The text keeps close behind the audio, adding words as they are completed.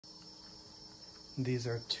These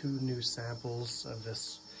are two new samples of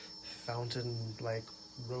this fountain-like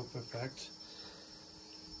rope effect.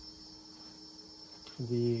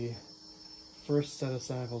 The first set of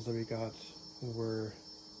samples that we got were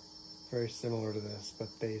very similar to this, but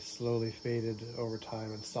they slowly faded over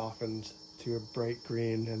time and softened to a bright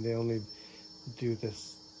green, and they only do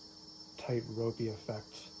this tight ropey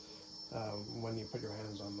effect when you put your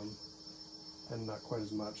hands on them, and not quite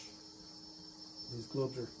as much. These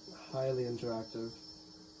globes are highly interactive.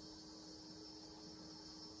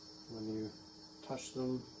 When you touch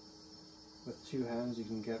them with two hands, you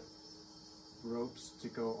can get ropes to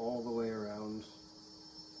go all the way around.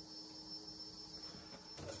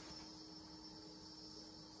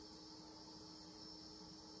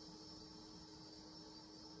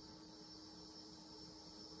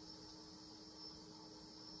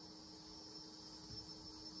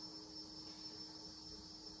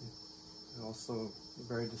 And also, a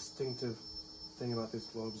very distinctive thing about these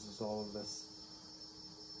globes is all of these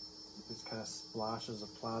kind of splashes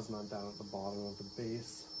of plasma down at the bottom of the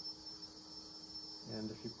base. And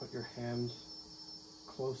if you put your hand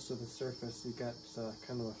close to the surface, you get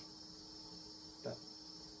kind of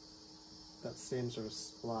that same sort of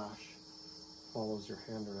splash follows your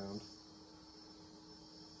hand around.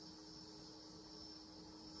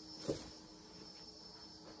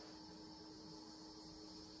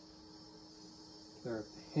 There are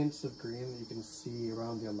hints of green that you can see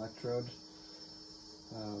around the electrode.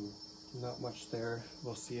 Not much there.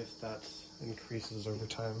 We'll see if that increases over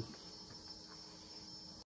time.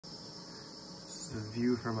 This is a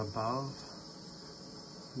view from above.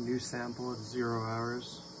 New sample at 0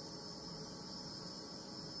 hours.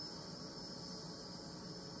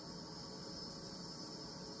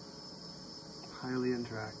 Highly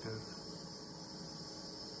interactive.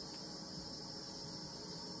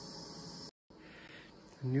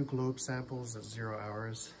 New globe samples at 0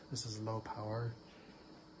 hours. This is low power.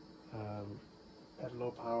 At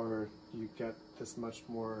low power, you get this much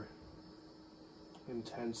more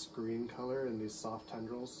intense green color in these soft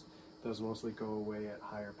tendrils. Those mostly go away at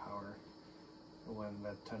higher power when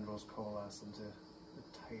the tendrils coalesce into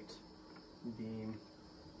a tight beam.